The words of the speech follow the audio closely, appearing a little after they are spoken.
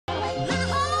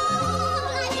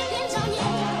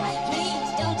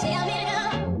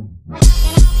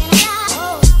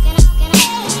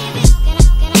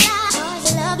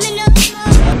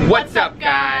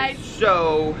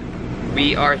So,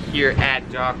 we are here at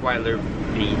Dockweiler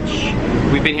Beach.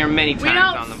 We've been here many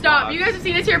times on the vlog. You guys have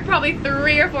seen us here probably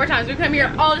 3 or 4 times. We come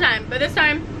here all the time, but this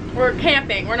time we're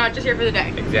camping. We're not just here for the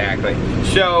day. Exactly.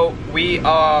 So we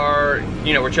are,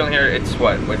 you know, we're chilling here. It's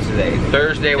what's today?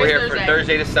 Thursday. We're here for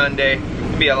Thursday to Sunday.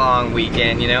 It'll be a long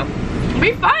weekend, you know. It'll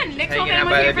be fun. Nick's whole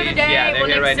family's here for the day. Yeah, they're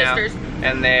here right now.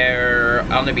 And they're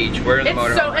on the beach. We're in the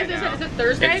motorhome right now. It's a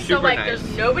Thursday, so like there's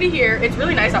nobody here. It's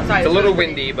really nice outside. It's a little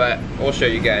windy, but we'll show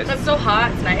you guys. It's so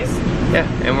hot. It's nice. Yeah,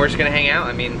 and we're just gonna hang out.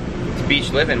 I mean, it's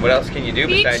beach living. What else can you do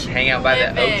besides hang out by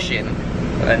the ocean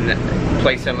and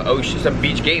play some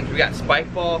beach games? We got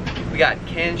spike ball. We got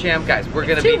can jam. Guys, we're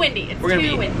gonna be too windy. It's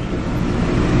too windy.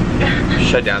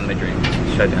 Shut down my dreams.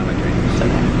 Shut down my dreams.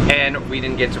 And we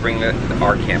didn't get to bring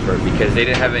our camper because they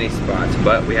didn't have any spots,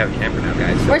 but we have a camper now,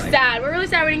 guys. So we're sad. We're really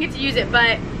sad we didn't get to use it,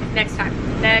 but next time.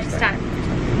 Next time.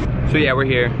 So yeah, we're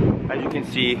here. As you can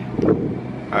see,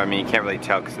 I mean, you can't really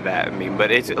tell because of that,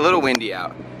 but it's a little windy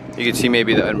out. You can see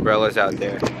maybe the umbrellas out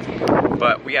there.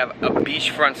 But we have a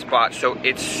beachfront spot, so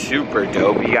it's super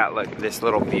dope. You got like this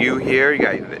little view here. You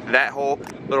got that whole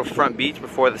little front beach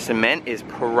before the cement is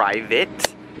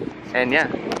private. And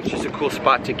yeah, it's just a cool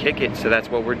spot to kick it, so that's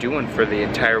what we're doing for the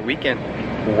entire weekend.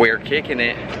 We're kicking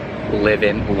it,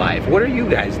 living life. What are you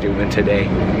guys doing today?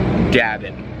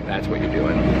 Dabbing, that's what you're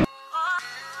doing.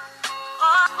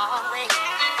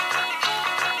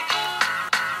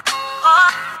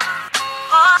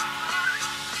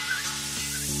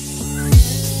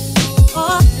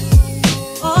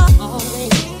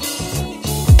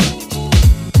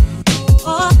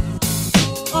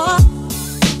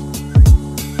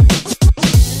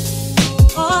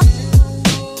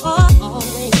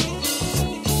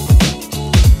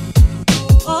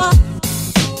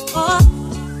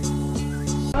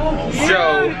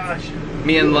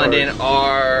 Me and Lundin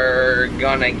are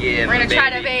gonna give We're gonna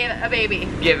try to bathe a baby.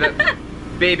 Give a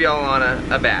baby Alana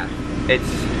a bath.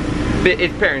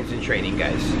 It's parents in training,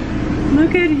 guys.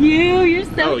 Look at you, you're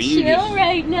so chill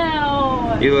right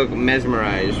now. You look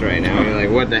mesmerized right now. You're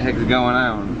like, what the heck is going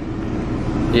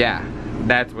on? Yeah,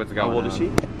 that's what's going on. How old is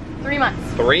she? 3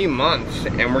 months. 3 months,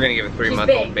 and we're gonna give a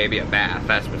 3-month-old baby a bath.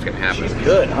 That's what's gonna happen. She's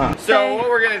good, huh? So what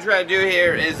we're gonna try to do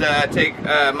here is take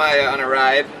Maya on a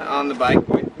ride on the bike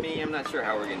with me. I'm not sure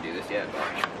how we're gonna do this yet. But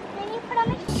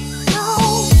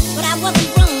I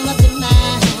wasn't grown up in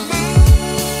mind.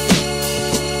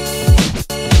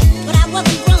 But I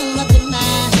wasn't grown up in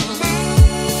mind.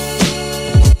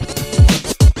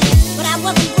 But I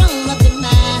wasn't grown up in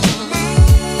mind.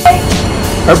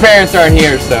 Her parents aren't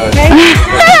here, so.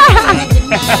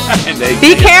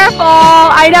 Be careful!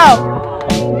 I know.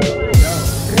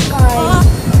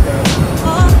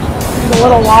 It's a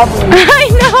little wobbly. I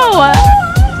know.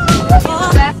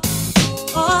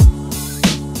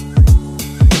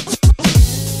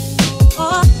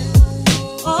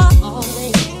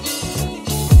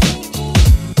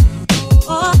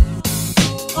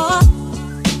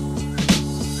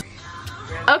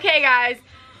 Okay, guys.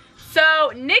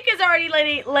 So Nick is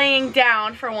already laying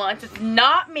down for once. It's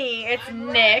not me, it's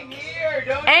Nick.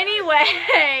 Anyway,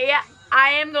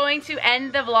 I am going to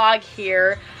end the vlog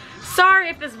here. Sorry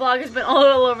if this vlog has been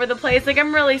all over the place. Like,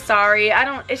 I'm really sorry.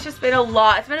 It's just been a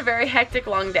lot. It's been a very hectic,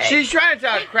 long day. She's trying to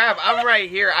talk crap. I'm right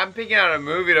here. I'm picking out a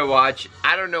movie to watch.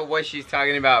 I don't know what she's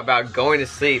talking about going to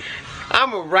sleep.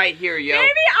 I'm right here, yo. Maybe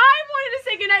I wanted to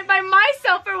say goodnight by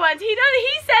myself for once. He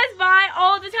says bye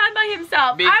all the time by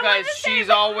himself. Because she's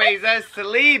always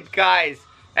asleep, guys.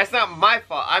 That's not my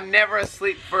fault. I'm never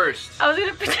asleep first. I was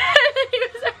gonna pretend that he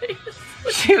was already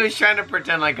asleep. She was trying to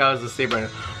pretend like I was asleep right now.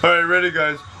 Alright, ready,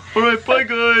 guys. Alright, bye,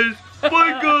 guys.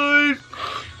 Bye, guys.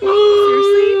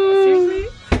 Seriously?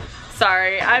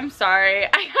 Sorry, I'm sorry.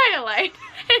 I kinda lied.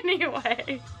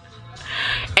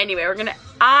 Anyway,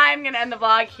 I'm gonna end the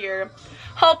vlog here.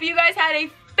 Hope you guys had a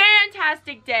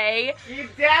fantastic day.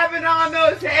 Keep dabbing on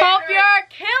those haters. Hope you're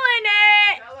killing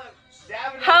it.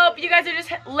 Hope you guys are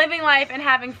just living life and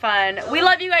having fun. We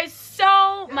love you guys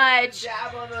so much.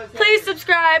 Please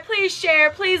subscribe, please share,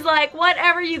 please like,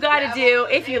 whatever you gotta do,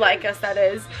 if you like us, that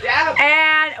is.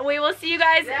 And we will see you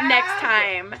guys next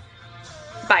time.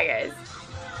 Bye, guys.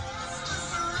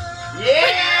 Yeah.